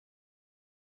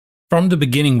From the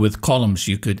beginning with columns,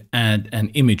 you could add an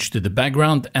image to the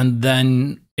background, and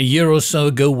then a year or so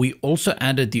ago, we also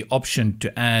added the option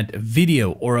to add a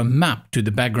video or a map to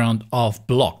the background of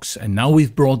blocks. And now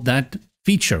we've brought that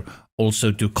feature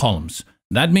also to columns.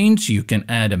 That means you can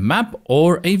add a map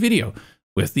or a video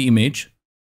with the image.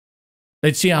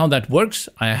 Let's see how that works.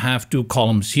 I have two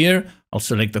columns here. I'll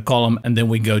select the column and then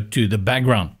we go to the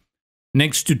background.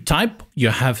 Next to type, you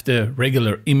have the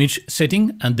regular image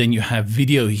setting, and then you have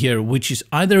video here, which is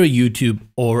either a YouTube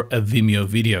or a Vimeo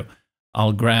video.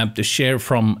 I'll grab the share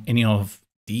from any of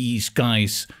these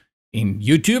guys in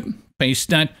YouTube, paste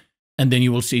that, and then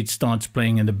you will see it starts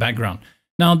playing in the background.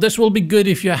 Now, this will be good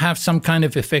if you have some kind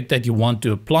of effect that you want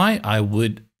to apply. I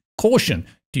would caution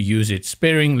to use it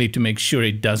sparingly to make sure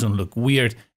it doesn't look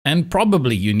weird, and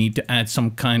probably you need to add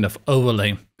some kind of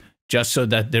overlay just so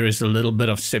that there is a little bit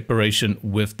of separation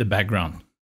with the background.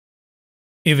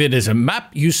 If it is a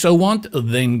map you so want,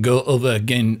 then go over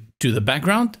again to the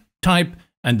background, type,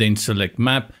 and then select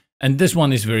map. And this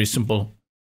one is very simple.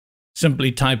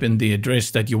 Simply type in the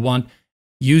address that you want.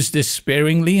 Use this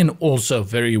sparingly and also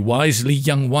very wisely,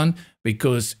 young one,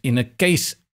 because in a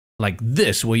case like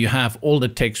this, where you have all the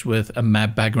text with a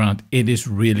map background, it is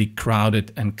really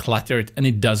crowded and cluttered and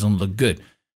it doesn't look good.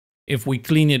 If we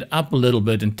clean it up a little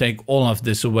bit and take all of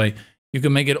this away, you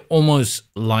can make it almost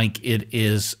like it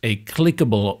is a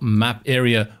clickable map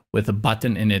area with a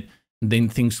button in it. Then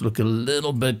things look a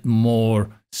little bit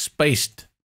more spaced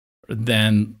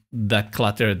than that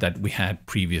clutter that we had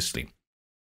previously.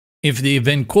 If the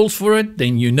event calls for it,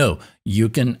 then you know you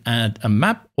can add a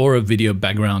map or a video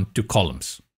background to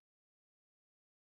columns.